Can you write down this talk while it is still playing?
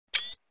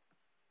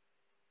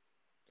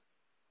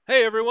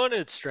Hey everyone,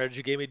 it's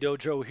Strategy Gaming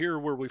Dojo here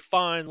where we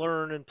find,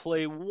 learn, and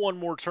play one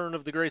more turn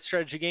of the great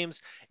strategy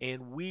games.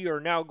 And we are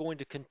now going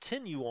to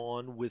continue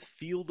on with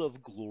Field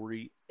of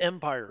Glory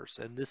Empires.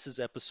 And this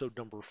is episode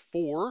number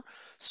 4.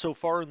 So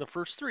far in the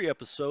first 3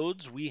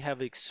 episodes, we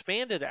have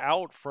expanded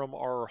out from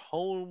our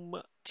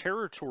home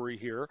territory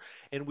here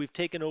and we've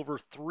taken over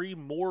 3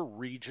 more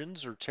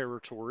regions or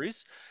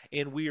territories.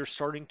 And we are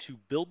starting to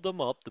build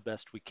them up the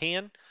best we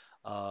can.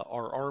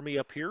 Our army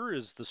up here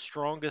is the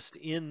strongest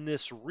in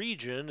this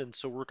region, and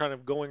so we're kind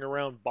of going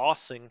around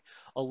bossing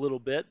a little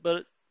bit.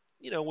 But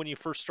when you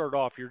first start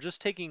off, you're just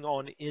taking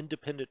on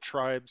independent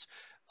tribes.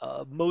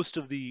 Most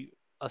of the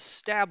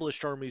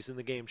established armies in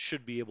the game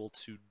should be able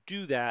to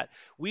do that.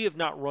 We have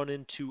not run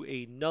into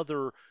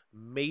another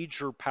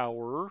major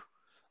power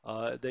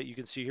that you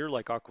can see here,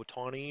 like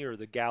Aquitani or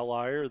the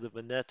Galli or the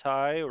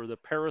Veneti or the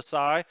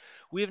Parisii.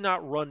 We have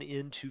not run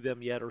into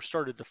them yet or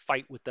started to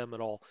fight with them at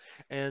all.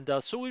 And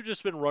so we've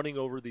just been running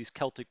over these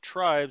Celtic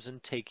tribes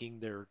and taking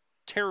their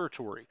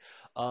territory.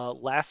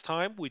 Last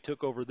time we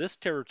took over this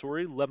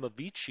territory,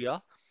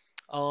 Lemavicia,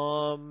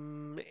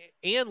 um,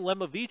 and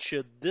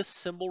Lemovica, this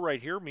symbol right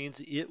here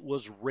means it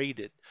was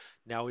rated.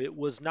 Now, it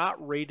was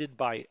not rated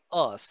by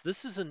us.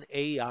 This is an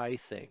AI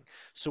thing.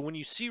 So when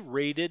you see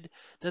rated,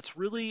 that's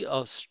really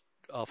a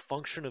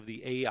function of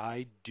the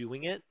AI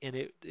doing it. And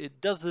it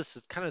does this,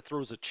 it kind of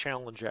throws a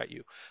challenge at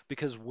you.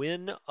 Because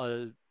when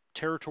a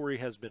territory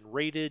has been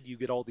rated, you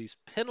get all these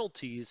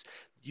penalties.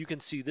 You can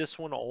see this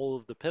one, all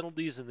of the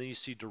penalties, and then you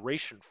see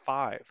duration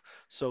 5.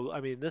 So, I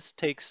mean, this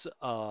takes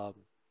 5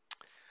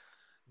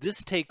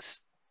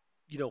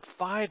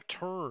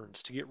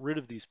 turns to get rid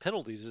of these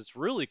penalties. It's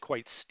really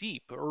quite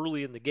steep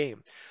early in the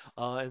game.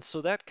 And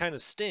so that kind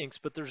of stinks,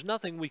 but there's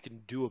nothing we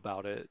can do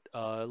about it.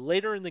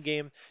 Later in the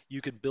game,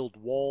 you can build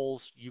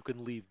walls, you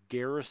can leave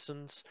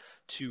garrisons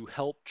to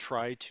help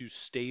try to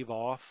stave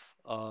off.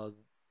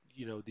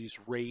 These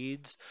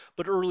raids,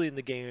 but early in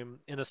the game,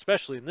 and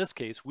especially in this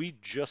case, we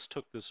just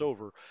took this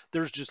over.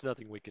 There's just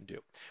nothing we can do.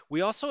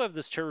 We also have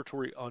this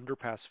territory under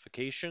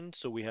pacification,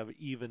 so we have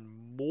even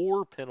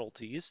more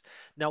penalties.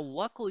 Now,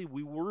 luckily,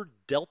 we were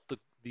dealt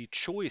the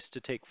choice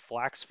to take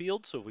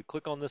Flaxfield. So if we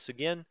click on this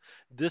again,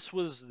 this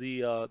was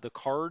the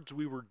cards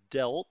we were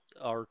dealt,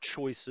 our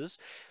choices.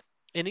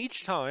 And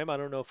each time, I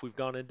don't know if we've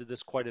gone into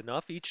this quite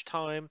enough, each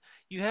time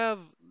you have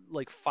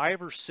like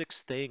 5 or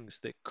 6 things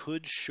that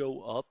could show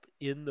up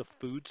in the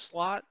food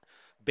slot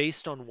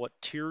based on what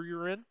tier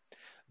you're in.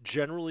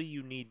 Generally,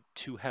 you need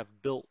to have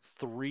built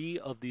 3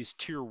 of these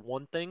tier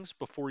 1 things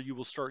before you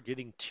will start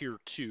getting tier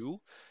 2,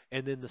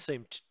 and then the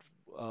same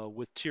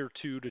with tier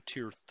 2 to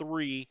tier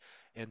 3,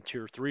 and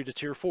tier 3 to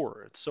tier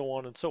 4, and so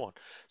on and so on.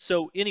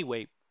 So,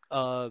 anyway,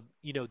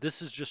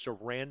 this is just a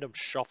random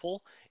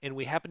shuffle, and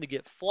we happen to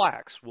get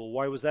flax. Well,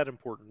 why was that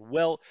important?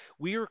 Well,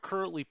 we are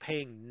currently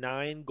paying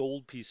 9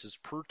 gold pieces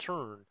per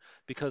turn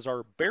because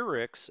our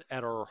barracks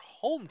at our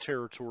home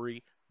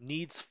territory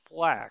needs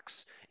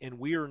flax and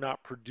we are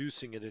not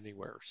producing it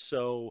anywhere.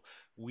 So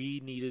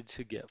we needed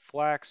to get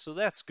flax, so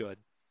that's good.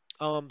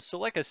 So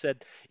like I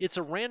said, it's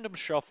a random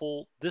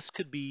shuffle. This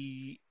could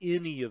be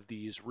any of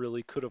these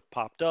really could have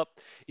popped up.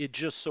 It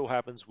just so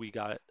happens we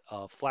got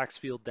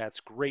Flaxfield. That's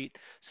great.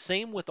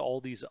 Same with all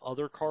these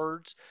other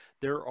cards.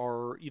 There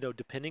are,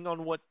 depending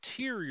on what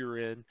tier you're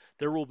in,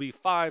 there will be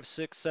 5,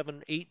 6,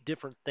 7, 8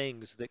 different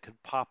things that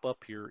could pop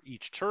up here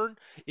each turn.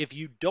 If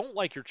you don't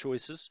like your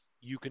choices,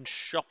 you can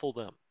shuffle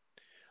them.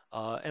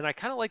 And I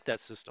kind of like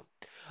that system.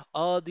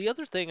 The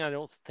other thing I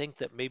don't think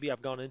that maybe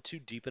I've gone into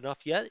deep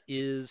enough yet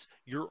is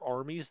your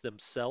armies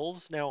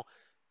themselves. Now,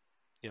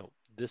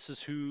 this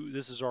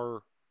is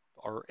our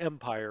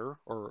empire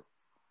or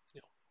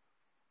you know,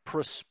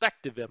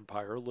 prospective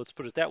empire. Let's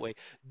put it that way.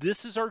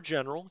 This is our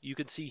general. You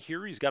can see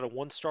here he's got a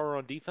 1 star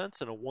on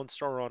defense and a 1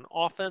 star on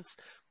offense.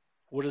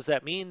 What does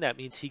that mean? That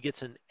means he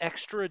gets an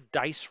extra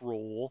dice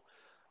roll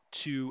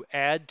to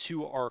add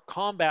to our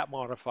combat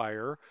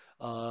modifier.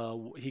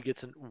 He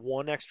gets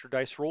 1 extra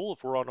dice roll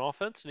if we're on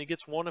offense, and he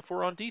gets 1 if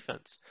we're on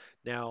defense.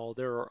 Now,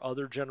 there are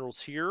other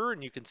generals here,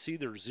 and you can see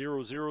there's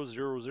 0, 0,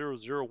 0, 0,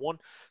 0, 1.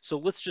 So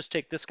let's just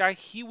take this guy.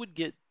 He would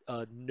get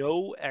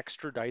no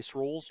extra dice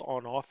rolls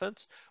on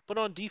offense, but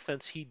on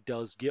defense, he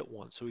does get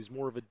 1. So he's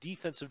more of a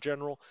defensive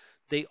general.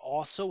 They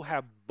also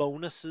have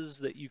bonuses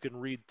that you can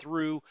read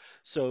through.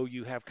 So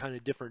you have kind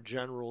of different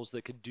generals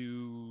that could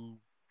do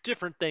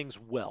different things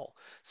well.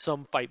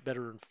 Some fight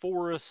better in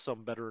forests,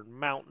 some better in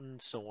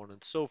mountains, so on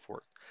and so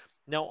forth.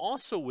 Now,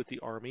 also with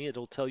the army,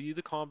 it'll tell you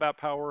the combat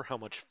power, how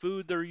much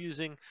food they're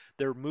using,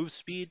 their move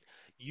speed.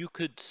 You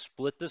could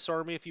split this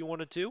army if you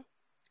wanted to.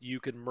 You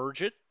could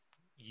merge it.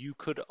 You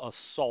could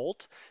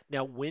assault.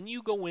 Now, when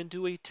you go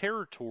into a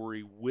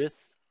territory with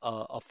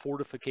a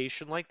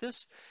fortification like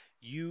this,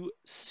 you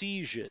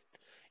siege it.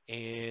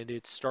 And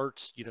it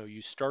starts,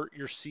 you start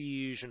your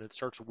siege and it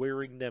starts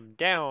wearing them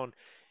down.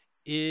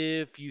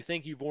 If you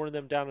think you've worn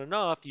them down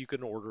enough, you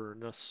can order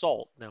an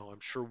assault. Now, I'm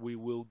sure we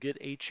will get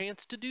a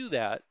chance to do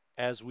that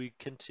as we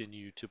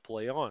continue to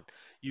play on.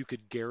 You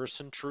could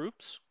garrison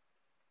troops,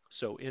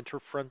 so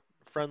enter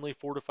friendly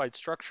fortified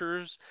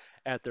structures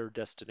at their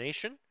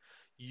destination.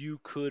 You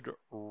could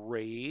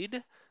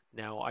raid.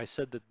 Now, I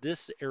said that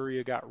this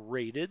area got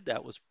raided.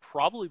 That was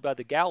probably by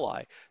the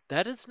Galli.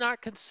 That is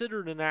not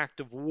considered an act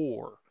of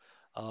war.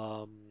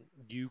 Um,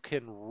 you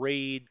can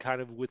raid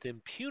kind of with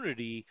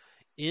impunity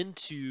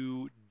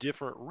into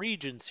different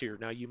regions here.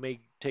 Now, you may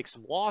take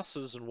some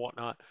losses and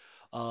whatnot,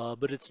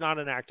 but it's not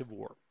an act of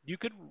war. You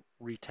could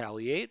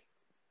retaliate.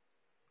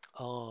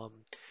 Um,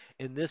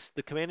 in this,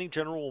 the commanding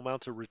general will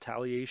mount a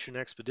retaliation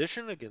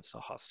expedition against a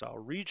hostile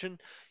region.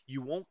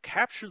 You won't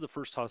capture the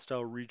first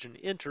hostile region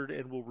entered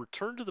and will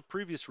return to the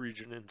previous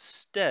region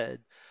instead.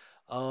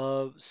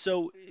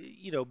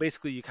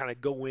 Basically, you kind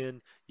of go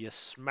in, you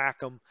smack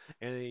them,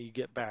 and then you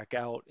get back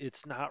out.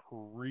 It's not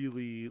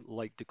really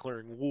like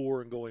declaring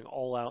war and going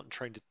all out and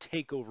trying to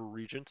take over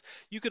regions.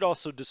 You could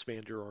also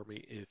disband your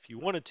army if you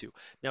wanted to.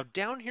 Now,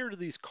 down here to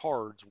these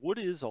cards, what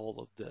is all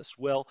of this?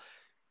 Well,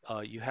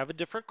 you have a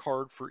different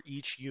card for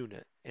each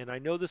unit. And I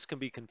know this can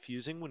be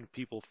confusing when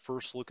people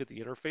first look at the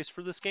interface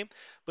for this game,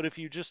 but if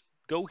you just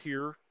go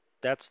here,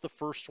 that's the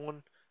first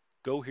one.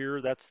 Go here,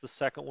 that's the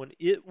second one.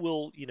 It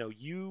will,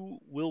 you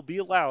will be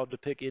allowed to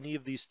pick any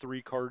of these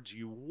three cards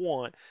you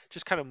want.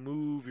 Just kind of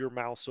move your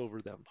mouse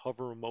over them,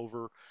 hover them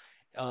over,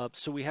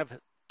 so we have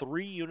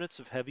 3 units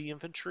of heavy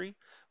infantry.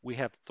 We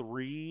have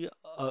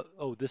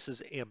this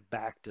is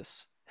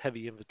Ambactus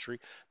heavy infantry.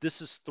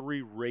 This is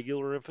 3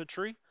 regular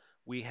infantry.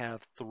 We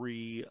have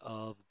 3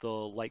 of the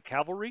light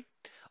cavalry.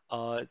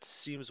 It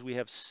seems we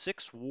have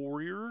 6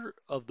 warriors,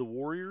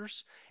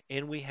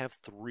 and we have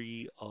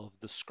 3 of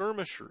the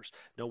skirmishers.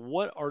 Now,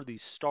 what are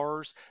these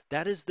stars?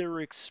 That is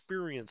their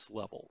experience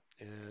level.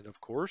 And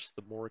of course,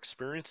 the more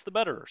experience, the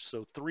better.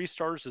 So 3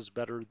 stars is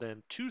better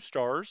than 2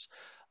 stars.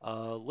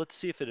 Let's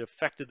see if it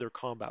affected their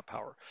combat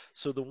power.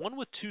 So the one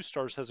with 2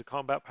 stars has a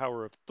combat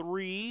power of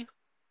 3,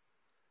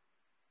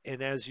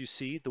 and as you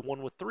see, the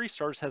one with 3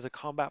 stars has a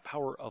combat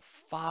power of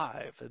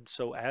 5. And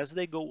so as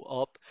they go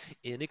up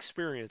in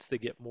experience, they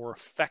get more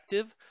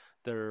effective.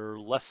 They're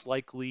less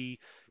likely,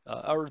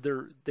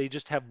 they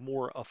just have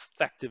more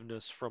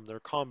effectiveness from their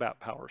combat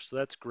power. So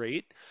that's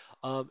great.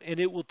 And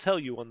it will tell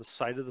you on the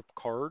side of the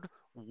card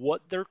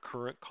what their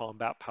current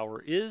combat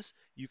power is.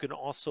 You can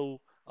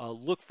also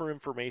look for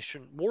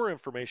more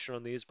information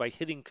on these by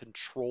hitting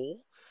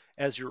Control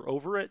as you're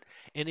over it,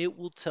 and it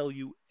will tell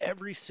you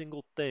every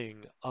single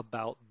thing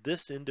about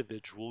this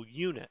individual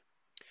unit.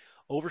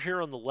 Over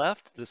here on the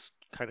left, this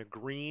kind of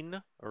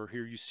green, or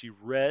here you see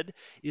red,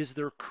 is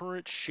their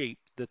current shape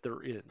that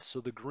they're in.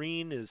 So the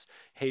green is,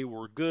 hey,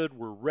 we're good,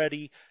 we're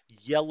ready.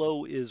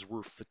 Yellow is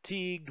we're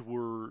fatigued,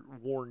 we're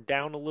worn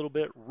down a little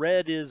bit.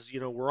 Red is,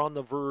 we're on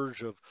the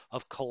verge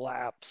of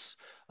collapse.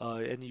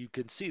 And you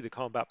can see the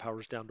combat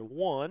power is down to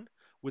 1.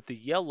 With the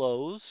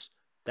yellows,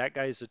 that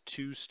guy's a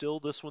 2 still,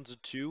 this one's a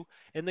 2,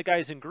 and the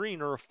guys in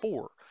green are a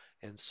 4.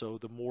 And so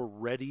the more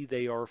ready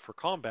they are for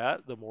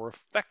combat, the more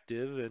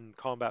effective in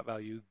combat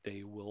value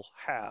they will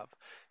have.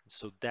 And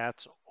so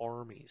that's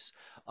armies.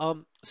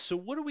 So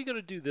what are we going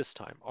to do this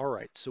time? All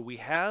right, so we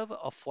have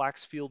a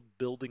flax field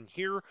building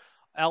here,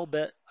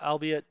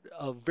 albeit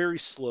very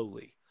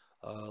slowly.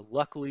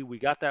 Luckily, we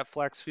got that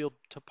flax field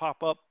to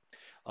pop up.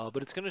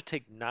 But it's going to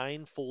take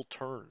 9 full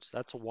turns.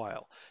 That's a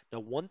while. Now,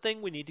 one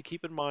thing we need to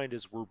keep in mind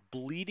is we're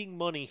bleeding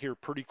money here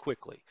pretty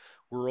quickly.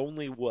 We're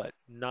only, what,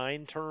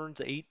 9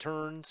 turns, 8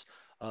 turns?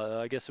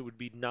 I guess it would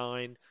be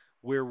 9,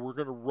 where we're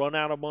going to run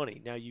out of money.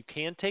 Now, you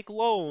can take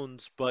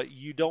loans, but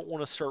you don't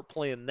want to start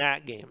playing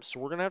that game. So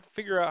we're going to have to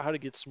figure out how to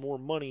get some more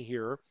money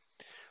here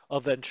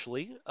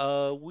eventually.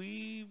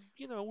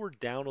 We're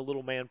down a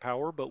little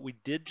manpower, but we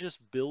did just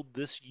build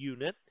this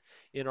unit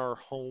in our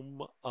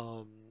home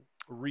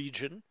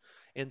region.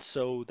 And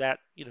so that,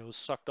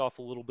 sucked off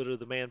a little bit of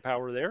the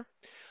manpower there.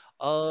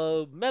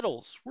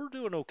 Metals, we're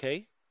doing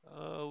okay.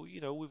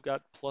 We've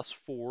got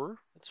 +4.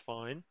 That's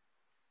fine.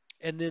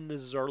 And then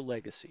this is our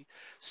legacy.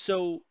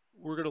 So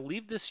we're going to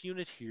leave this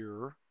unit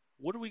here.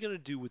 What are we going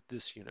to do with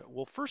this unit?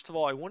 Well, first of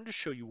all, I wanted to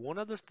show you one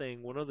other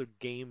thing, one other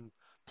game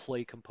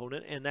play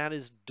component, and that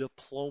is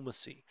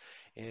diplomacy.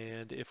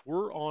 And if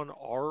we're on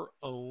our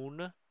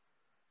own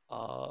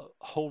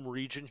home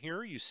region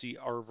here, you see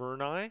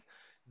Arverni,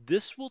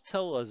 this will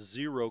tell us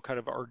 0,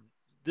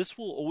 this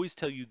will always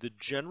tell you the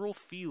general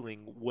feeling,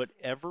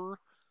 whatever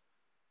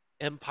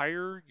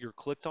empire you're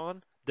clicked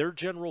on, their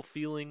general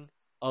feeling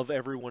of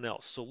everyone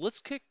else. So let's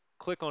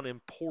click on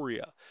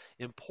Emporia.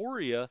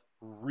 Emporia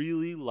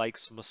really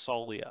likes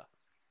Massalia.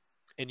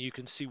 And you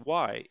can see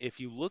why. If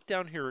you look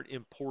down here at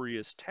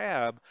Emporia's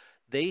tab,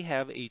 they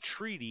have a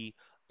treaty,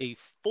 a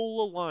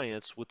full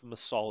alliance with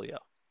Massalia.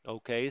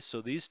 Okay,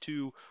 so these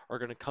two are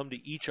going to come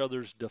to each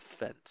other's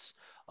defense.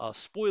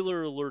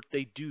 Spoiler alert,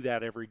 they do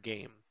that every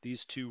game.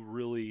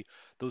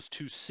 Those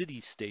two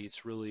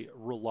city-states really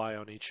rely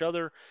on each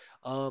other.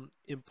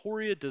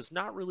 Emporia does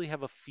not really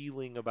have a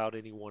feeling about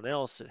anyone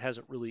else. It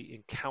hasn't really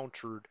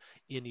encountered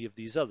any of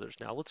these others.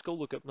 Now let's go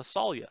look at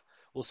Massalia.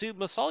 Well, see,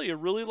 Massalia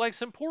really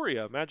likes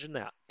Emporia. Imagine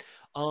that.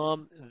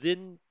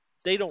 Then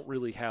they don't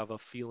really have a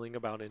feeling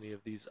about any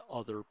of these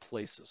other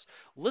places.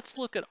 Let's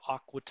look at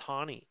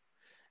Aquatani.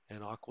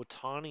 And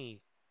Aquatani,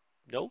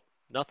 nope,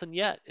 nothing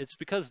yet. It's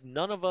because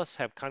none of us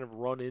have kind of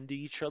run into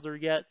each other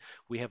yet.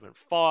 We haven't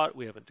fought,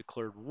 we haven't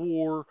declared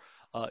war.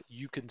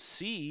 You can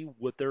see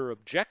what their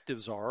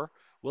objectives are.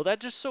 Well, that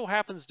just so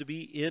happens to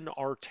be in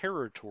our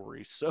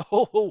territory.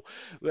 So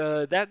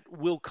that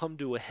will come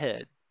to a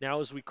head. Now,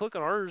 as we click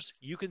on ours,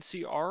 you can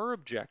see our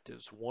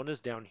objectives. One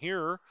is down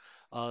here,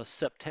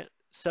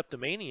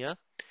 Septimania,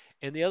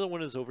 and the other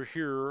one is over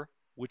here,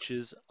 which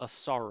is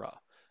Asara.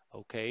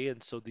 Okay,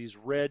 and so these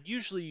red,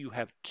 usually you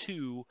have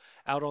two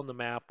out on the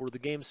map where the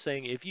game's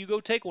saying if you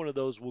go take one of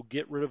those, we'll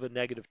get rid of a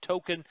negative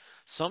token.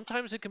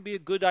 Sometimes it can be a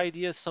good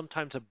idea,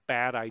 sometimes a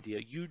bad idea.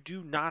 You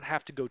do not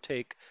have to go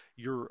take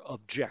your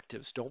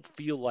objectives. Don't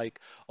feel like,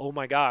 oh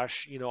my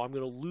gosh, I'm going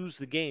to lose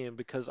the game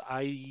because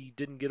I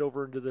didn't get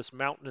over into this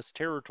mountainous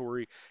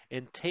territory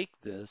and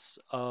take this.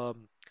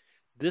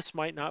 This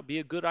might not be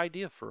a good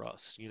idea for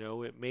us.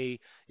 It may,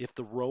 if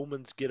the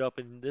Romans get up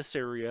in this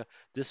area,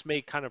 this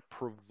may kind of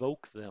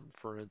provoke them,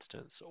 for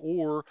instance,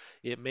 or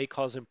it may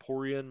cause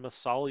Emporia and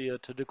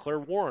Massalia to declare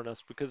war on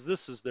us because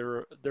this is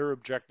their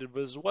objective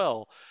as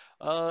well.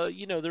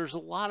 There's a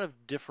lot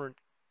of different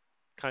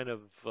kind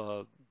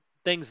of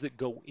things that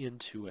go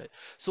into it.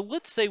 So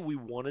let's say we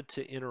wanted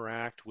to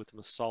interact with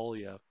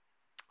Massalia.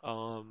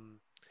 Um,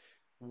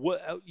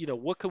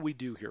 what could we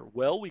do here?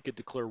 Well, we could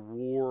declare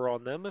war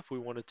on them if we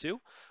wanted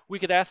to. We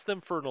could ask them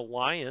for an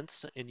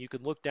alliance, and you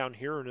can look down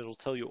here and it'll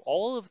tell you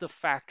all of the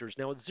factors.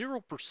 Now it's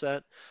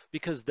 0%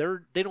 because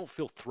they don't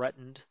feel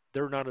threatened.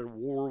 They're not at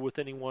war with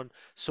anyone,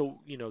 so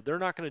they're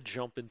not going to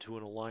jump into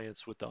an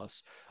alliance with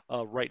us.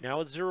 Right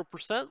now it's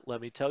 0%. Let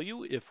me tell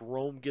you, if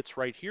Rome gets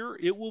right here,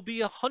 it will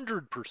be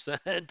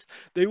 100%.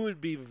 They would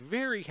be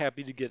very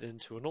happy to get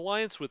into an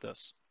alliance with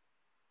us.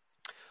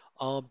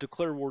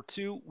 Declare War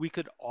 2, we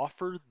could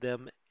offer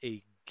them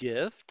a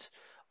gift,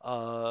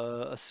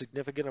 a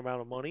significant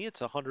amount of money. It's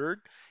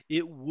 100.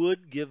 It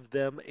would give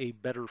them a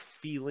better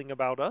feeling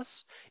about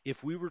us.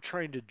 If we were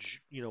trying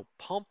to,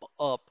 pump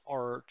up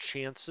our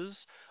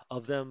chances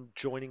of them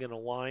joining an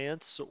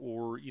alliance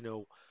or,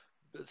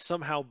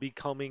 somehow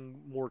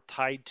becoming more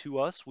tied to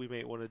us, we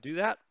may want to do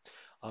that.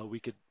 We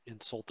could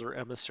insult their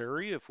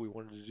emissary if we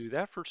wanted to do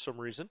that for some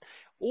reason,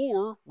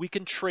 or we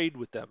can trade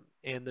with them.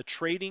 And the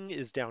trading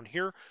is down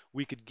here.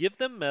 We could give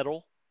them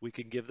metal, we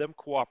could give them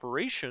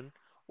cooperation,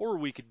 or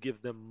we could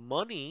give them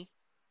money,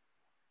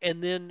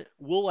 and then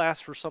we'll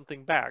ask for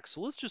something back.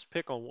 So let's just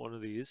pick on one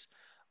of these.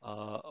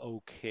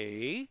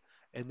 Okay.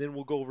 And then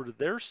we'll go over to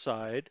their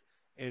side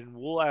and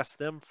we'll ask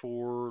them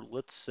for,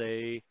 let's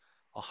say,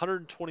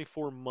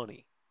 124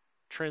 money.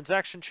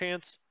 Transaction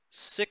chance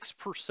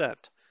 6%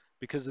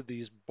 because of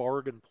these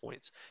bargain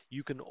points.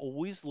 You can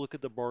always look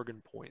at the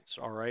bargain points,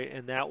 all right?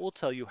 And that will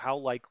tell you how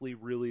likely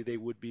really they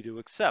would be to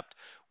accept.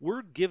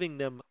 We're giving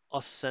them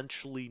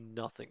essentially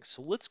nothing.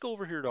 So let's go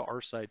over here to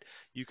our side.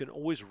 You can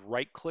always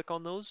right click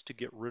on those to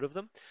get rid of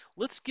them.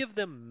 Let's give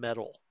them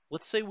metal.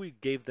 Let's say we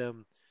gave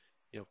them,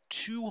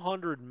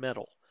 200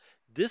 metal.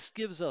 This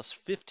gives us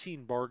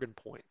 15 bargain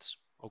points,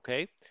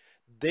 okay?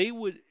 They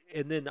would,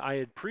 and then I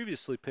had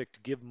previously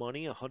picked give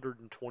money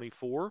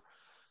 124.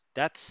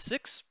 That's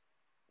 6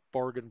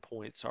 bargain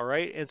points, all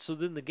right? And so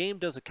then the game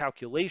does a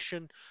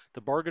calculation.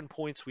 The bargain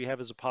points we have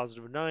is a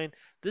positive 9.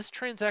 This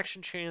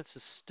transaction chance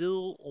is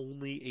still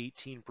only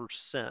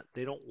 18%.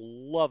 They don't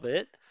love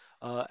it.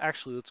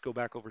 Actually, let's go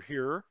back over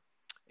here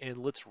and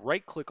let's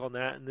right click on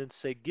that and then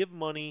say give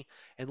money,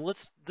 and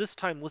this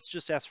time let's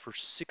just ask for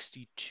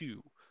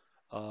 62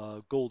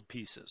 gold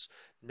pieces.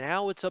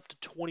 Now it's up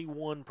to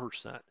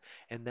 21%,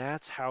 and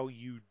that's how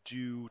you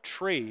do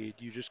trade.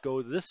 You just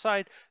go to this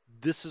side,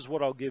 this is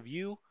what I'll give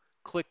you,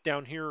 click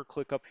down here or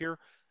click up here,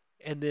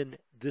 and then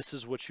this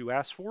is what you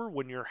ask for.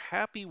 When you're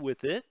happy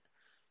with it,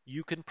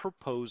 you can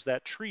propose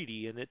that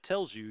treaty, and it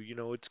tells you,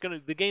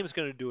 the game's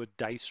gonna do a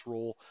dice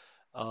roll.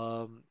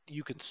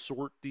 You can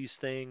sort these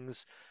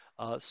things.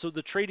 So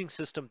the trading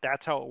system,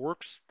 that's how it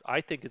works.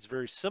 I think it's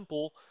very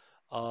simple,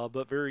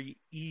 but very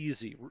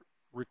easy.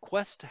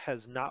 Request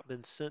has not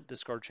been sent.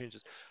 Discard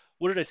changes.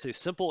 What did I say?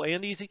 Simple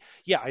and easy?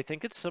 Yeah, I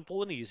think it's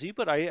simple and easy,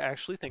 but I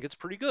actually think it's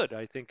pretty good.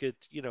 I think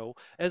it's,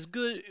 as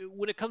good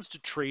when it comes to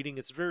trading,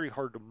 it's very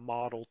hard to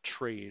model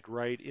trade,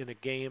 right? In a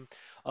game,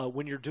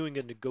 when you're doing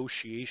a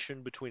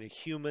negotiation between a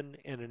human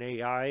and an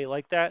AI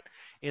like that.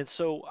 And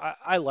so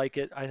I like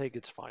it. I think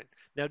it's fine.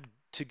 Now,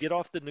 to get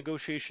off the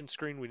negotiation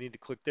screen, we need to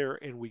click there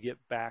and we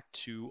get back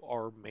to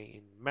our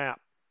main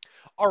map.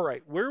 All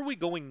right, where are we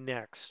going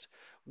next?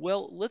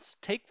 Well, let's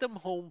take them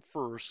home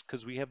first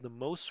because we have the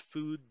most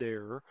food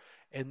there.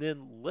 And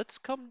then let's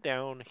come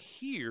down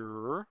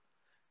here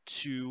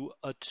to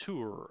a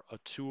tour. A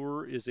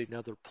tour is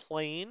another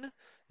plane.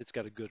 It's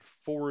got a good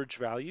forage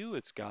value.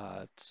 It's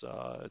going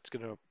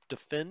to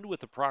defend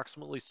with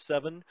approximately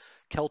 7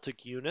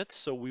 Celtic units.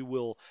 So we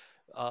will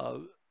uh,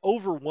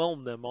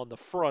 overwhelm them on the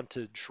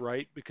frontage,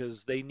 right?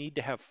 Because they need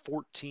to have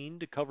 14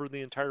 to cover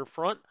the entire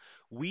front.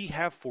 We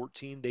have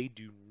 14. They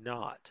do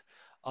not.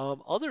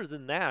 Other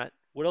than that,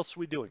 What else are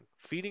we doing?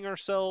 Feeding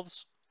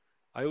ourselves.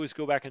 I always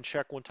go back and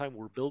check one time.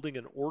 We're building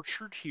an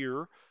orchard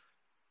here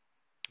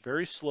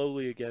very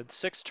slowly again,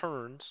 6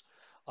 turns.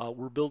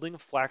 We're building a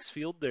flax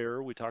field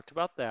there. We talked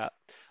about that.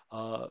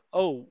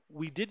 Oh,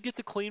 we did get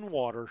the clean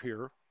water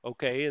here.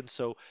 Okay, and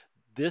so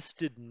this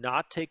did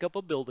not take up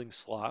a building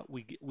slot.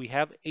 We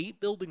have 8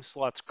 building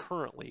slots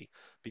currently.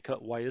 Because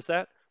why is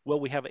that? Well,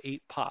 we have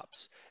 8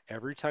 pops.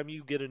 Every time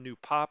you get a new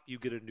pop, you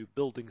get a new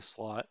building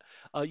slot.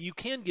 You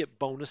can get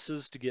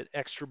bonuses to get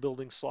extra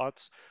building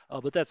slots,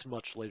 but that's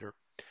much later.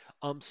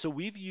 So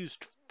we've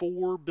used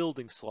 4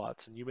 building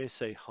slots, and you may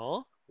say,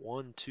 huh?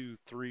 One, two,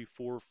 three,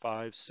 four,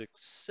 five,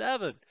 six,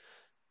 7.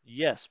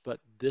 Yes, but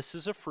this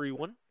is a free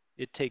one.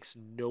 It takes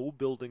no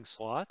building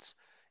slots,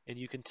 and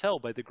you can tell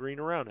by the green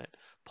around it.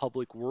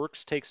 Public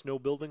Works takes no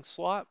building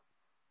slot,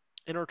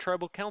 and our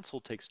tribal council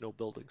takes no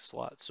building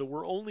slot. So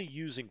we're only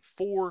using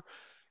 4,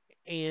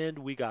 and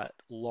we got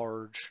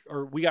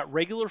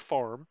regular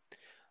farm,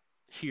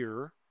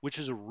 here, which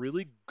is a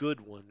really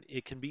good one.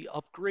 It can be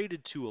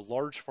upgraded to a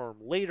large farm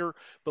later,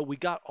 but we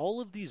got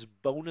all of these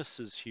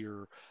bonuses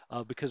here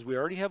because we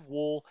already have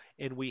wool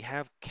and we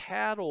have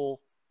cattle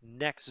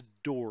next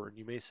door. And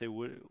you may say,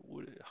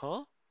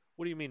 huh?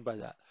 What do you mean by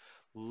that?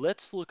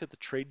 Let's look at the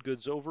trade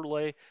goods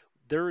overlay.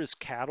 There is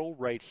cattle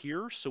right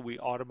here, so we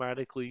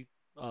automatically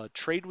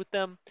trade with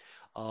them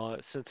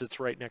since it's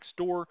right next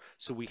door.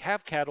 So we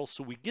have cattle,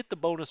 so we get the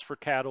bonus for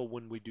cattle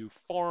when we do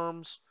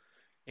farms,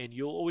 and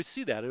you'll always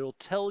see that. It'll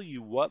tell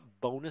you what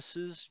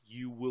bonuses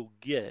you will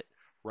get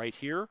right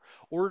here,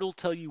 or it'll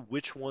tell you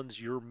which ones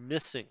you're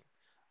missing.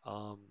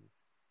 Um,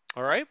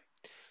 all right,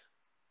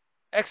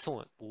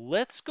 excellent.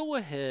 Let's go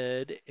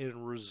ahead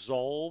and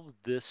resolve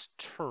this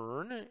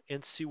turn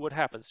and see what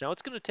happens. Now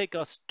it's going to take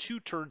us 2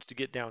 turns to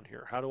get down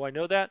here. How do I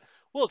know that?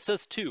 Well, it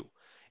says 2.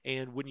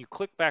 And when you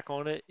click back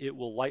on it, it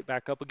will light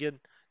back up again.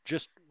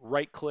 Just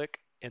right click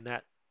and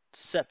that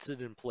sets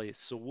it in place.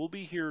 So we'll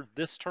be here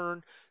this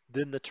turn,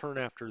 then the turn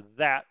after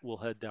that we'll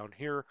head down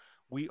here.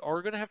 We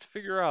are going to have to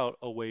figure out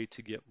a way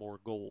to get more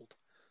gold.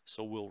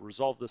 So we'll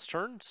resolve this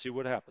turn, see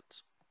what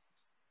happens.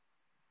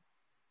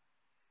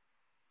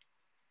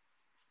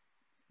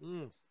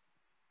 Mm,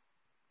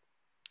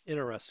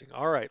 Interesting.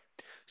 All right.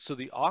 So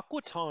the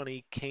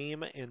Aquatani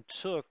came and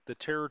took the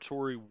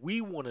territory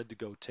we wanted to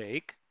go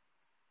take.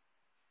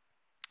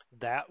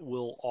 That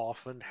will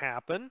often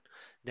happen.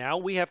 Now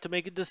we have to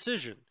make a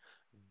decision.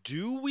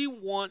 Do we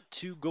want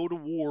to go to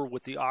war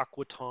with the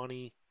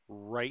Aquatani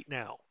right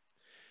now?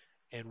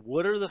 And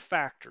what are the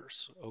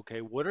factors?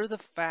 Okay, what are the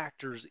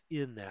factors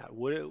in that?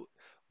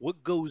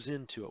 What goes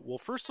into it? Well,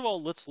 first of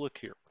all, let's look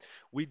here.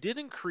 We did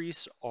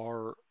increase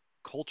our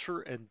culture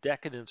and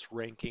decadence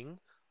ranking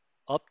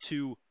up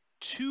to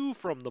 2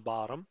 from the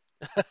bottom.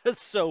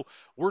 So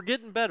we're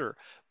getting better,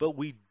 but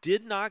we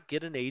did not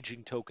get an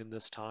aging token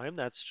this time.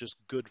 That's just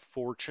good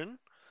fortune.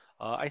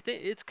 I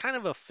think it's kind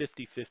of a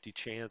 50-50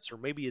 chance, or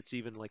maybe it's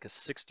even like a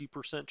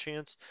 60%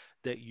 chance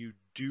that you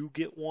do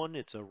get one.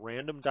 It's a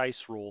random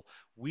dice roll.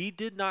 We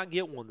did not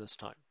get one this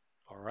time.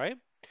 All right.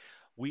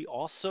 We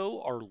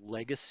also, our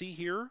legacy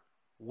here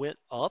went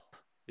up.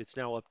 It's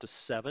now up to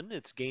 7.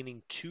 It's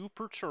gaining 2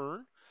 per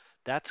turn.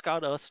 That's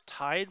got us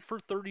tied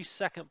for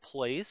 32nd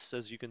place.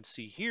 As you can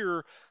see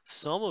here,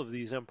 some of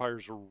these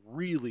empires are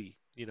really,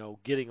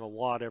 getting a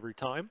lot every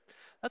time.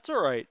 That's all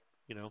right.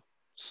 You know,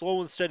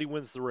 Slow and steady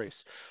wins the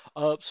race.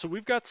 So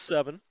we've got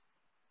 7.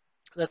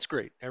 That's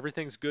great.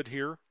 Everything's good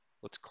here.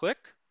 Let's click.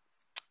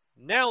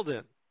 Now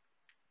then,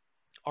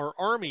 our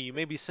army, you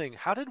may be saying,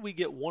 how did we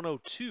get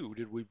 102?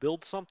 Did we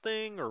build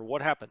something or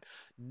what happened?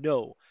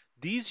 No,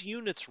 these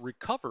units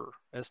recover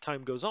as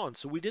time goes on.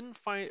 So we didn't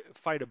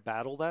fight a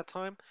battle that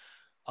time.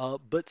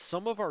 But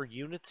some of our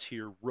units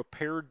here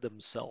repaired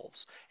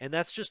themselves, and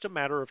that's just a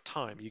matter of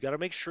time. You got to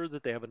make sure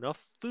that they have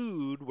enough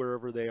food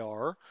wherever they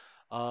are.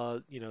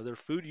 Their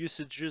food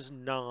usage is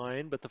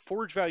 9, but the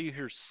forage value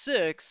here is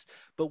 6,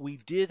 but we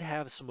did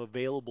have some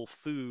available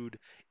food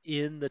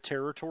in the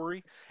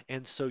territory,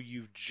 and so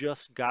you've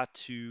just got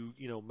to,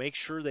 make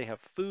sure they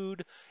have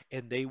food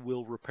and they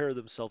will repair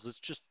themselves. It's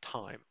just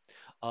time.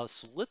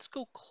 So let's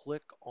go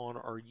click on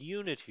our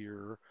unit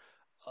here.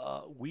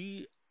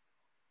 We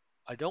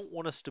I don't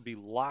want us to be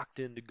locked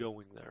into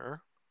going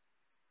there.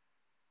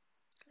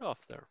 Get off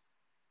there.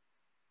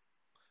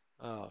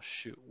 Oh,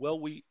 shoot. Well,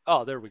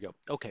 there we go.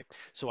 Okay,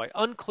 so I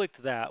unclicked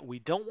that. We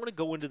don't want to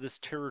go into this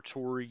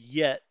territory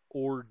yet,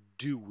 or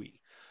do we?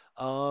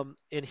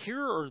 And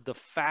here are the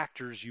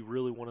factors you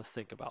really want to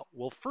think about.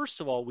 Well,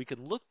 first of all, we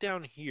can look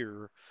down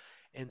here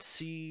and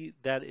see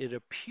that it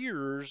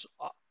appears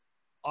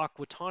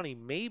Aquatani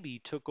maybe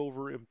took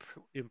over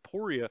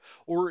Emporia,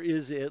 or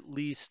is at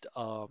least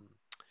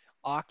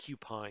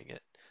occupying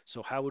it.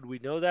 So how would we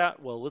know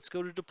that? Well, let's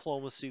go to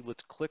diplomacy.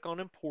 Let's click on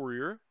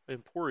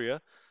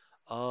Emporia.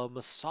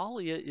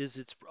 Massalia is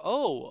its.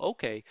 Oh,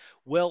 okay.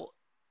 Well,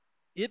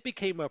 it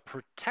became a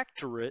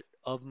protectorate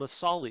of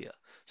Massalia.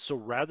 So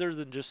rather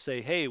than just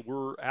say, hey,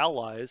 we're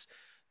allies,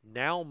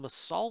 now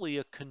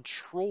Massalia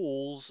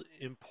controls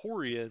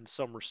Emporia in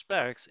some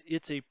respects.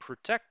 It's a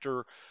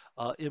protector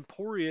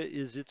Emporia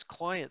is its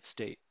client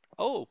state.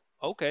 Oh,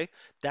 okay.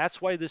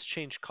 That's why this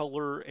changed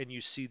color and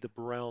you see the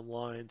brown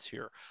lines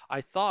here.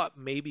 I thought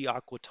maybe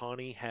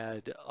Aquatani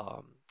had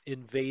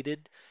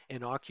invaded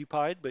and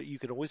occupied, but you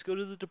can always go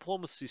to the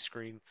diplomacy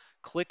screen,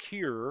 click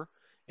here,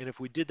 and if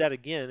we did that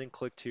again and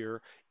clicked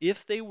here,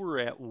 if they were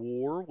at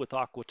war with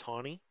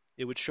Aquatani,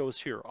 it would show us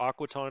here,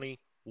 Aquatani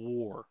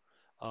war.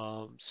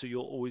 So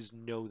you'll always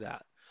know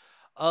that.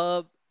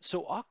 Uh,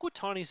 so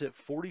Aquatani's at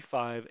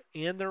 45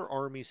 and their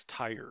army's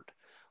tired.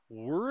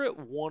 We're at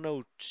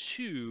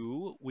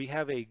 102. We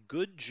have a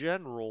good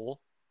general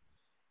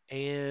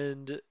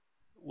and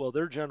well,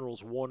 their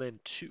general's one and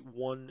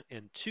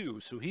two,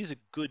 so he's a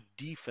good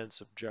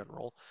defensive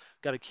general.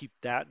 Got to keep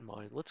that in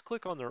mind. Let's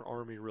click on their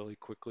army really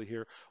quickly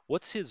here.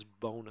 What's his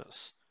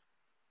bonus?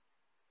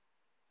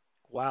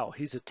 Wow,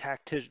 he's a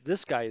tactician.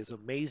 This guy is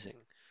amazing.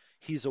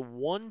 He's a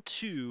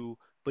 1-2,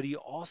 but he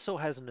also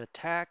has an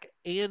attack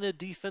and a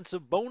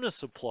defensive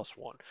bonus of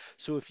 +1.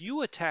 So if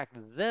you attack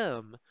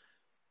them,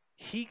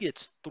 he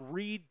gets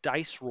 3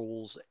 dice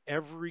rolls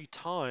every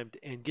time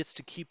and gets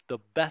to keep the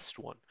best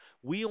one.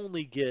 We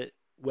only get,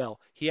 well,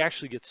 he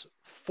actually gets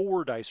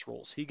 4 dice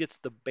rolls. He gets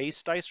the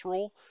base dice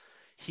roll,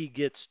 he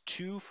gets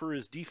 2 for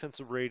his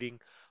defensive rating,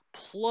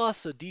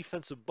 plus a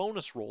defensive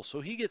bonus roll.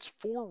 So he gets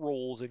 4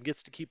 rolls and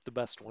gets to keep the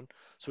best one.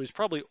 So he's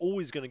probably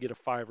always going to get a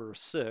 5 or a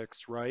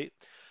 6, right?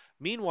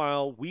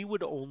 Meanwhile, we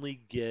would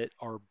only get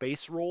our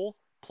base roll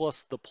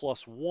plus the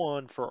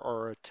 +1 for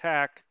our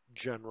attack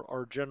general,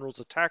 our general's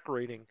attack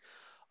rating.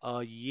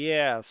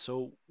 Yeah,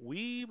 so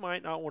we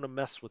might not want to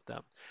mess with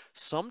them.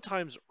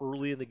 Sometimes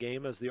early in the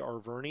game as the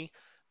Arverni,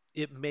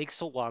 it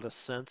makes a lot of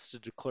sense to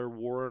declare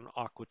war on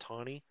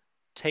Aquitani.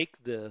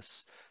 Take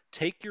this,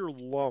 take your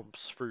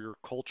lumps for your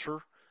culture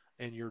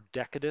and your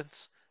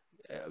decadence.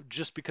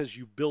 Just because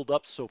you build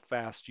up so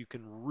fast, you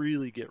can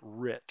really get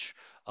rich.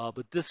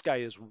 But this guy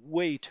is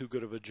way too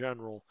good of a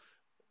general.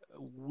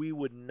 We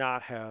would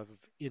not have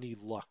any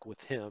luck with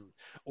him,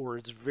 or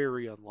it's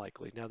very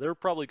unlikely. Now, they're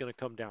probably going to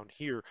come down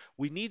here.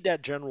 We need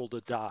that general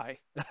to die.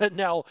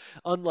 Now,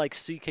 unlike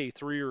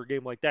CK3 or a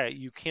game like that,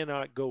 you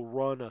cannot go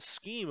run a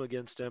scheme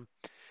against him.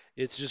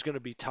 It's just going to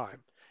be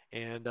time.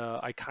 And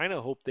I kind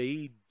of hope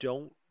they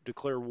don't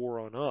declare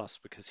war on us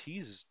because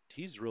he's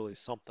really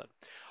something.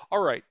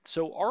 All right,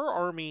 so our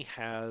army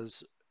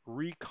has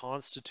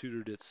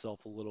reconstituted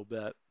itself a little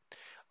bit.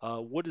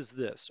 What is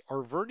this?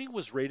 Arverni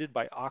was raided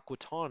by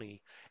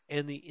Aquitani,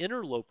 and the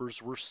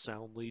interlopers were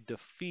soundly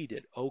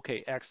defeated.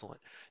 Okay,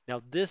 excellent.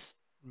 Now this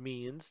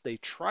means they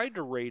tried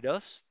to raid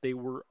us. They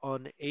were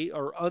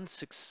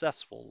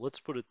unsuccessful. Let's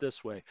put it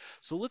this way.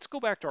 So let's go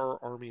back to our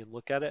army and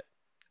look at it.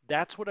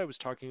 That's what I was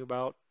talking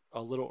about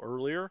a little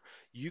earlier.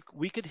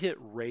 We could hit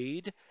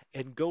raid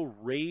and go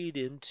raid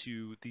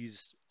into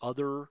these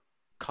other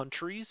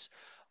countries.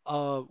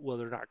 Well,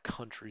 they're not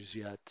countries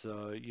yet.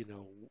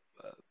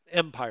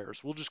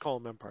 Empires. We'll just call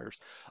them empires.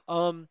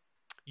 Um,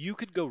 you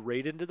could go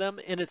raid into them,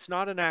 and it's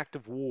not an act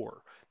of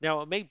war.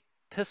 Now, it may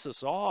piss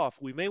us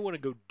off. We may want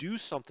to go do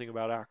something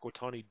about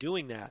Aquitani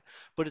doing that,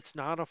 but it's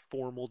not a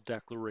formal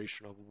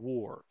declaration of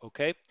war.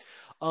 Okay.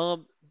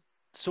 Um,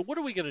 so what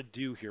are we going to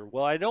do here?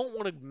 Well, I don't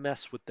want to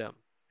mess with them.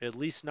 At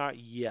least not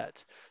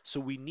yet. So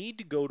we need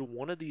to go to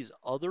one of these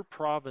other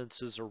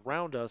provinces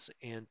around us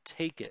and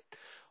take it.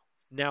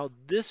 Now,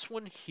 this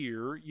one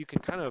here, you can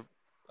kind of,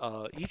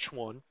 each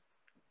one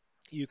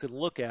you can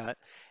look at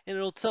and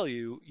it'll tell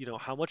you,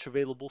 how much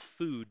available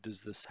food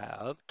does this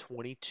have?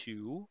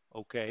 22.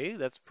 Okay,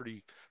 that's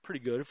pretty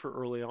good for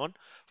early on.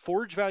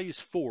 Forage value is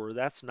 4.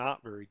 That's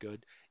not very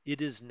good.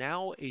 It is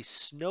now a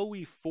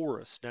snowy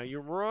forest. Now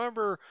you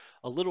remember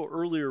a little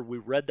earlier we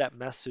read that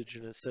message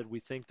and it said we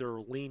think there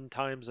are lean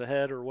times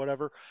ahead or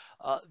whatever.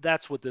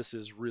 That's what this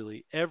is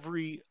really.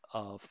 Every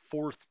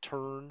fourth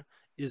turn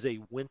is a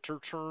winter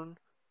turn.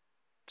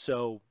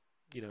 So,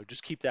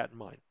 just keep that in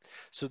mind.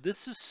 So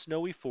this is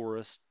Snowy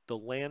Forest. The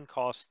land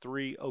costs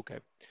 3. Okay.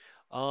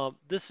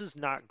 This is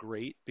not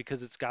great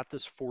because it's got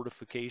this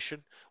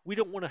fortification. We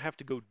don't want to have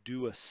to go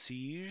do a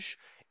siege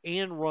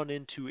and run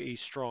into a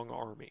strong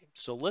army.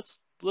 So let's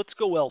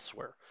go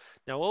elsewhere.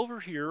 Now over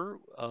here,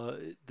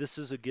 this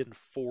is again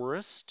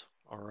forest.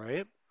 All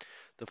right.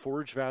 The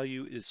forage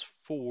value is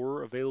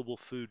 4, available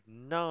food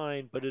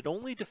 9, but it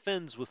only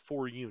defends with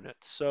 4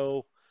 units.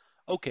 So,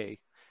 okay.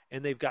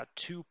 And they've got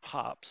 2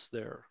 pops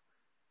there.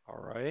 All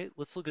right,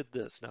 let's look at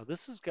this. Now,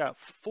 this has got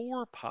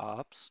 4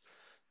 pops.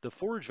 The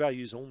forage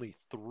value is only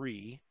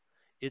 3.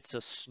 It's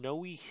a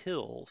snowy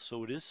hill,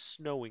 so it is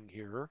snowing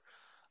here.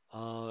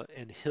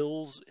 And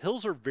hills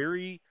are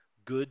very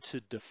good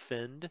to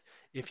defend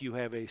if you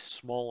have a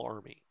small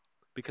army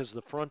because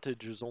the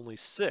frontage is only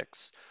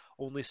 6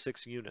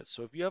 units.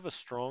 So if you have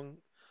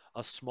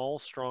a small,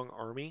 strong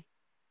army,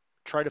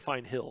 try to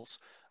find hills.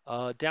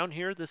 Down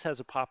here, this has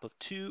a pop of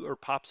 2 or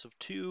pops of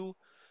 2.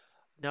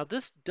 Now,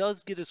 this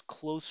does get us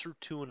closer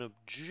to an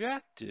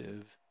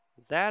objective.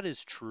 That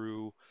is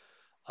true.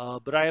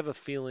 But I have a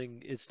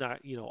feeling it's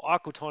not,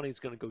 Aquatani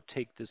is going to go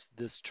take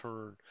this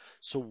turn.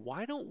 So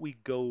why don't we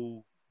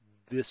go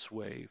this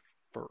way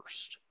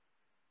first?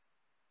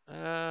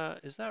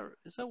 Is that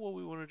what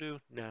we want to do?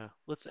 Nah.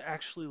 Let's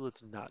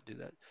not do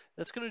that.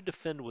 That's going to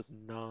defend with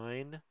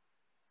 9.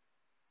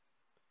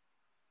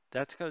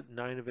 That's got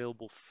 9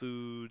 available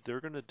food.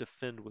 They're going to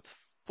defend with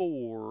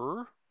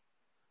 4.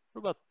 What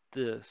about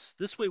this?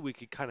 This way we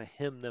could kind of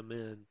hem them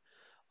in.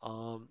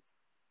 Um,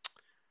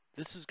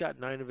 this has got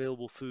 9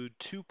 available food,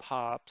 2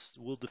 pops.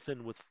 We'll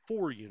defend with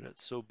 4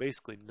 units, so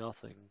basically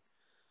nothing.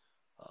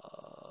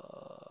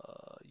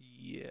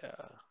 Yeah.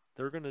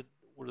 They're gonna.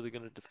 What are they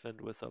gonna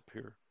defend with up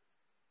here?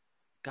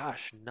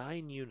 Gosh,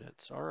 9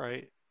 units. All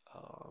right.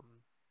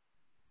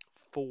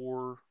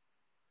 4.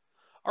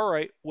 All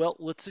right. Well,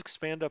 let's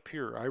expand up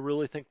here. I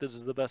really think this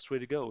is the best way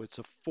to go. It's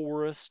a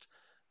forest.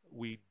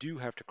 We do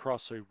have to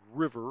cross a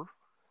river,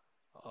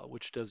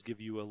 which does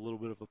give you a little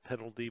bit of a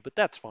penalty, but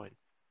that's fine.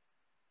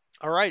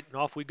 All right, and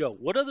off we go.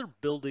 What other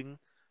building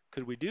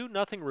could we do?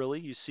 Nothing really.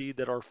 You see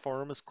that our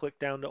farm is clicked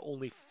down to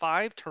only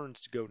 5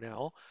 turns to go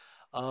now.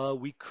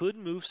 We could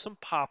move some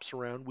pops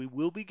around. We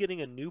will be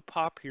getting a new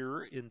pop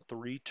here in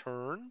 3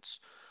 turns,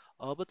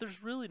 but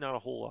there's really not a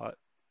whole lot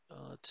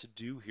to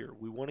do here.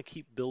 We want to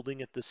keep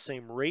building at the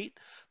same rate.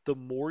 The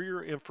more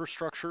your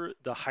infrastructure,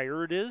 the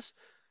higher it is,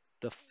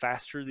 the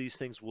faster these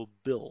things will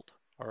build.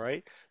 All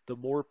right. The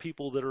more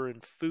people that are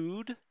in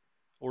food,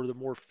 or the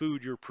more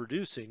food you're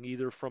producing,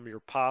 either from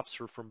your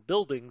pops or from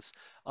buildings,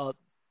 uh,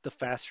 the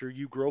faster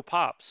you grow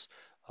pops.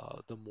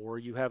 The more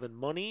you have in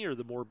money, or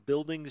the more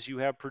buildings you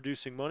have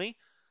producing money,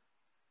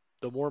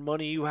 the more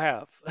money you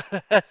have.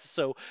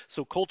 So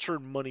culture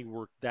and money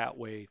work that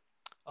way.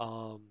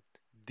 Um,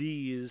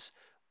 these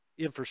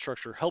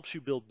infrastructure helps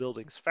you build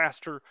buildings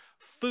faster.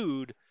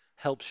 Food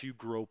helps you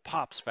grow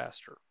pops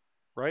faster,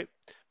 right?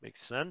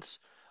 Makes sense.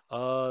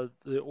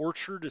 The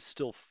orchard is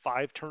still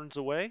 5 turns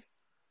away.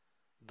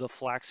 The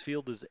flax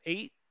field is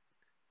 8,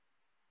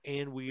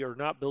 and we are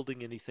not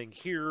building anything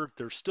here.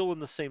 They're still in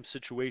the same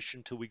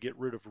situation till we get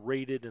rid of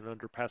rated and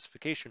under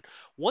pacification.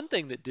 One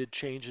thing that did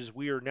change is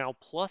we are now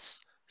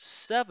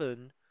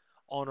 +7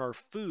 on our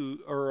food,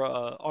 or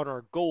on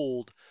our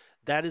gold.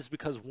 That is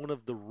because one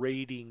of the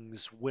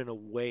ratings went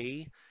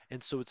away,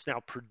 and so it's now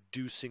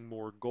producing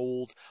more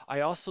gold.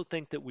 I also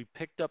think that we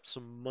picked up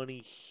some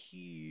money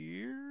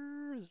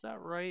here. Is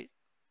that right?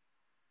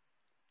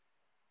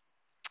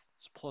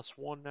 It's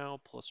 +1 now,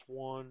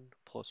 +1,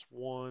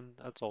 +1.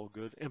 That's all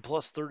good. And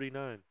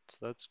 +39. So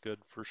that's good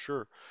for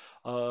sure.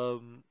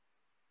 Um,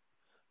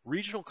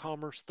 regional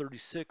commerce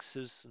 36,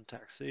 citizen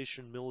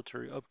taxation,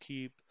 military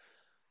upkeep.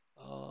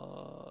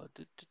 Uh,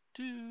 do, do,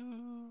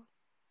 do.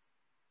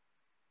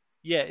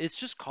 Yeah, it's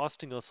just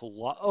costing us a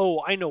lot.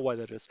 Oh, I know why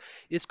that is.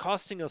 It's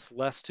costing us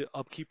less to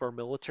upkeep our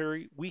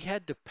military. We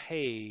had to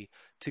pay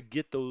to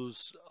get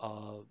those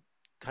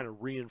kind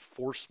of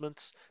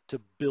reinforcements to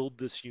build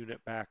this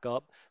unit back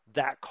up.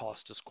 That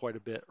cost us quite a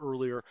bit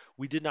earlier.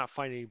 We did not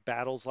find any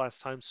battles last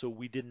time, so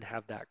we didn't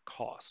have that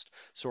cost.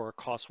 So our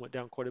cost went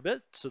down quite a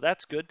bit. So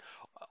that's good.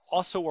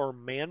 Also, our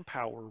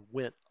manpower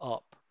went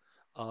up.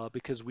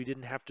 Because we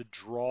didn't have to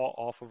draw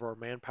off of our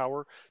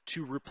manpower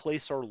to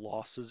replace our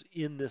losses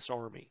in this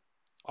army.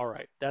 All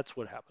right, that's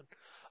what happened.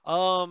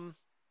 Um,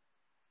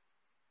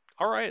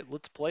 all right,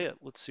 let's play it.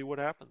 Let's see what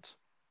happens.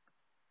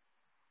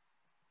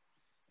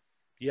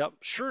 Yep,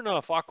 sure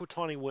enough,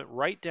 Aquatani went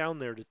right down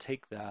there to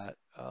take that.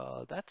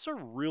 That's a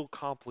real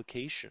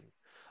complication.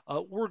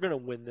 We're gonna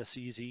win this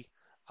easy.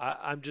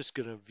 I'm just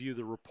gonna view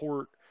the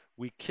report.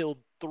 We killed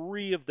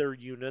 3 of their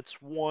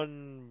units.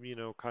 One,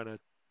 kind of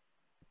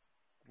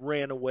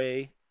ran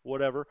away,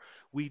 whatever.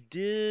 We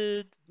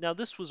did. Now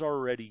this was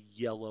already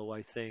yellow,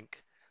 I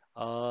think,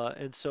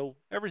 and so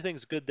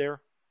everything's good there.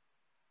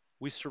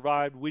 We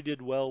survived. We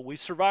did well. We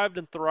survived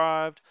and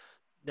thrived.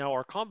 Now,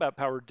 our combat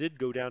power did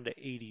go down to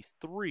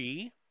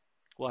 83.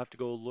 We'll have to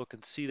go look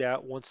and see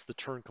that once the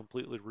turn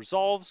completely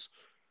resolves.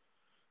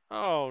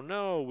 Oh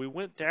no, we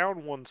went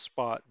down 1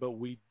 spot, but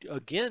we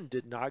again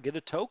did not get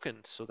a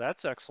token, so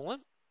that's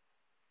excellent.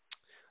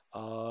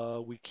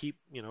 We keep,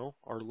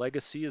 our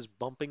legacy is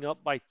bumping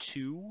up by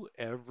 2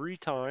 every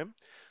time.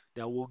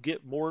 Now we'll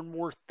get more and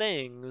more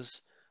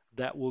things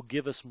that will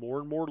give us more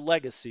and more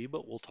legacy,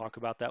 but we'll talk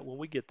about that when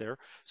we get there.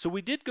 So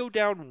we did go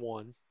down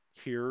 1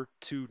 here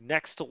to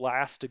next to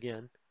last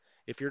again.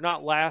 If you're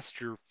not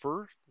last, you're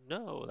first.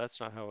 No, that's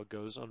not how it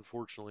goes,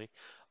 unfortunately.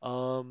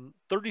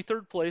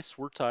 33rd place,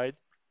 we're tied.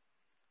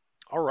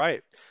 All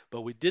right,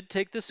 but we did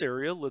take this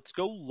area. Let's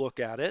go look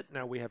at it.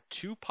 Now we have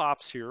 2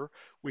 pops here.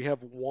 We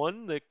have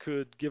one that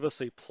could give us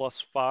a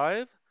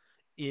 +5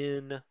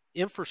 in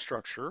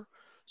infrastructure.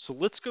 So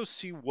let's go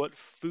see what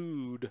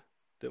food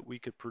that we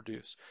could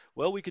produce.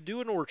 Well, we could do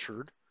an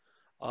orchard.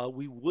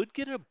 We would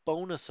get a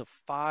bonus of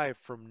 5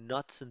 from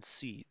nuts and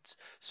seeds.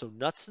 So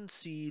nuts and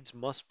seeds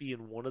must be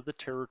in one of the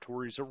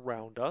territories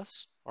around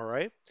us. All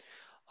right.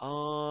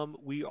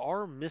 We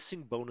are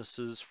missing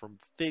bonuses from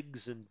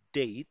figs and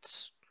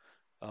dates.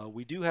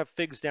 We do have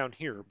figs down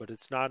here, but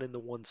it's not in the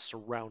ones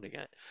surrounding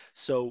it.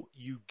 So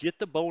you get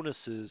the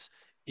bonuses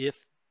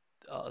if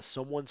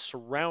someone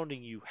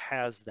surrounding you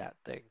has that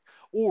thing,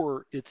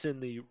 or it's in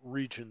the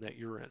region that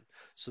you're in.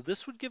 So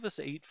this would give us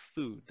 8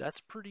 food.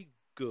 That's pretty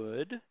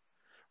good.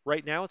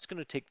 Right now it's going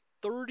to take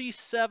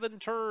 37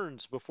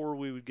 turns before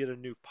we would get a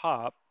new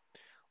pop.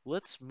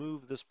 Let's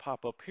move this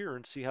pop up here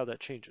and see how that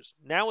changes.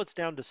 Now it's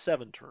down to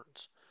 7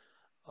 turns.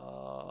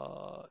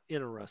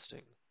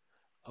 Interesting.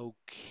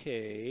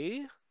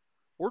 Okay.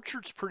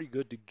 Orchard's pretty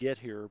good to get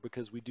here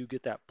because we do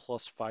get that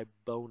 +5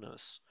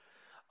 bonus.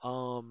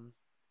 Um,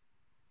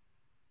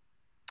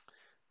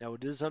 Now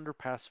it is under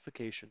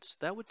pacification, so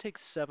that would take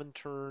 7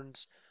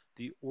 turns.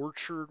 The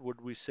orchard,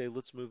 would we say,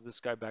 let's move this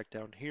guy back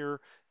down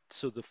here.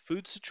 So the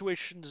food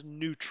situation's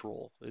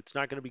neutral. It's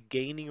not going to be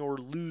gaining or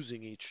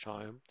losing each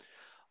time.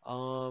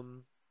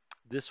 Um,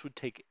 this would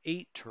take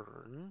 8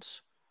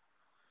 turns.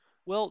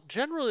 Well,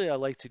 generally I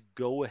like to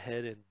go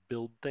ahead and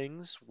build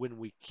things when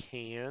we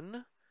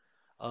can,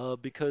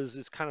 because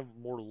it's kind of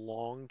more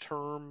long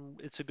term,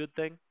 it's a good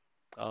thing.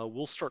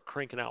 We'll start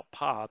cranking out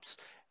pops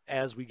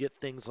as we get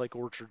things like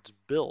orchards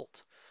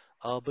built.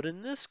 But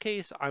in this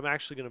case, I'm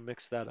actually going to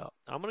mix that up.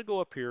 I'm going to go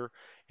up here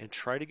and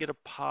try to get a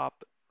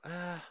pop.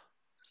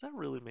 Does that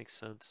really make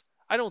sense?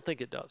 I don't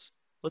think it does.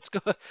 Let's go.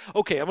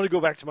 Okay, I'm going to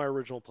go back to my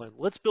original plan.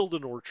 Let's build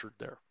an orchard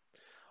there.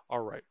 All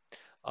right.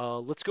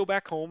 Let's go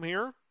back home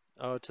here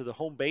to the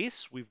home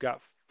base. We've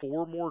got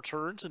 4 more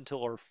turns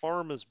until our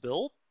farm is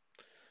built.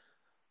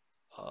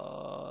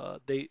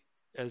 They,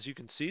 as you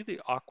can see, the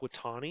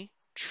Aquitani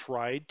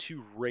tried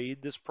to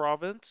raid this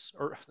province,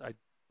 or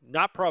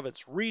not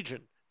province,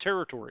 region,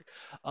 territory.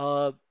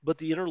 But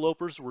the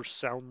interlopers were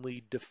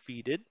soundly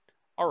defeated.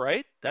 All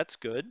right, that's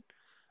good.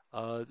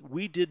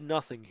 We did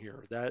nothing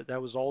here.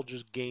 That was all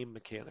just game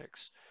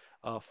mechanics.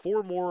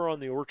 4 more on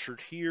the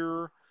orchard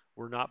here.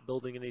 We're not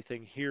building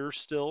anything here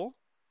still.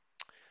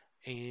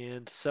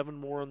 And 7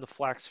 more on the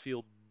flax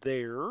field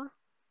there.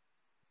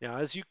 Now,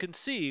 as you can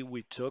see,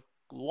 we took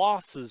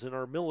losses in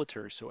our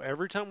military. So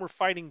every time we're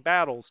fighting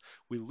battles,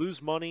 we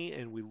lose money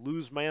and we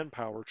lose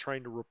manpower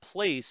trying to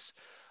replace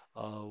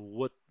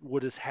what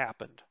has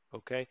happened.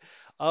 Okay.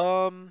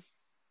 Um,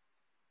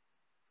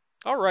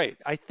 all right.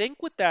 I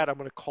think with that, I'm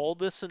going to call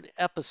this an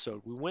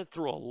episode. We went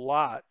through a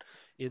lot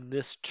in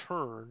this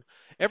turn.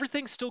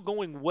 Everything's still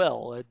going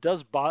well. It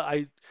does.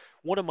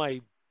 One of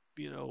my,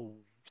 you know,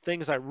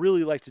 things I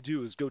really like to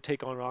do is go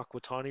take on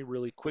Aquitani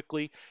really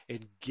quickly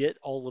and get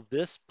all of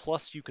this.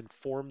 Plus, you can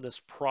form this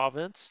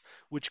province,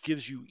 which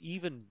gives you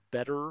even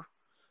better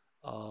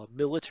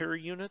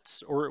military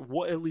units, or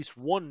at least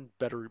one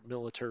better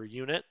military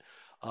unit.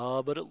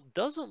 But it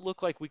doesn't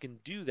look like we can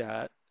do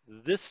that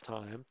this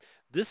time.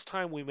 This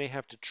time we may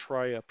have to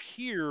try up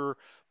here,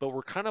 but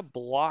we're kind of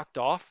blocked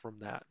off from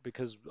that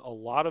because a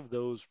lot of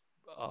those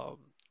um,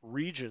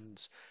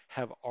 regions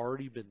have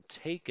already been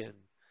taken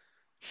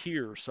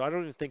here. So I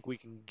don't even think we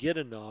can get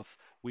enough.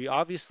 We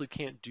obviously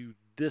can't do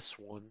this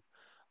one.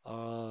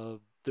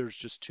 There's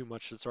just too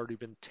much that's already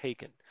been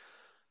taken.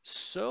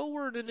 So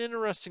we're in an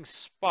interesting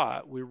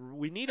spot.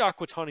 We need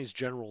Aquitani's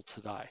general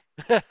to die.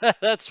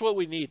 That's what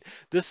we need.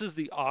 This is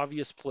the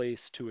obvious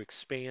place to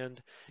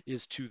expand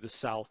is to the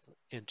south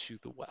and to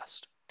the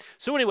west.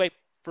 So anyway,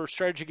 for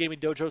Strategy Gaming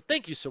Dojo,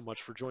 thank you so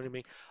much for joining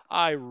me.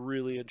 I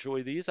really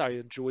enjoy these. I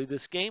enjoy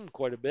this game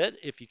quite a bit,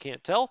 if you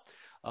can't tell.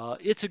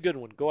 It's a good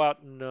one. Go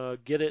out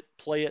and get it,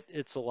 play it.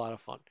 It's a lot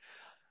of fun.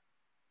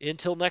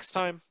 Until next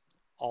time,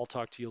 I'll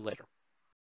talk to you later.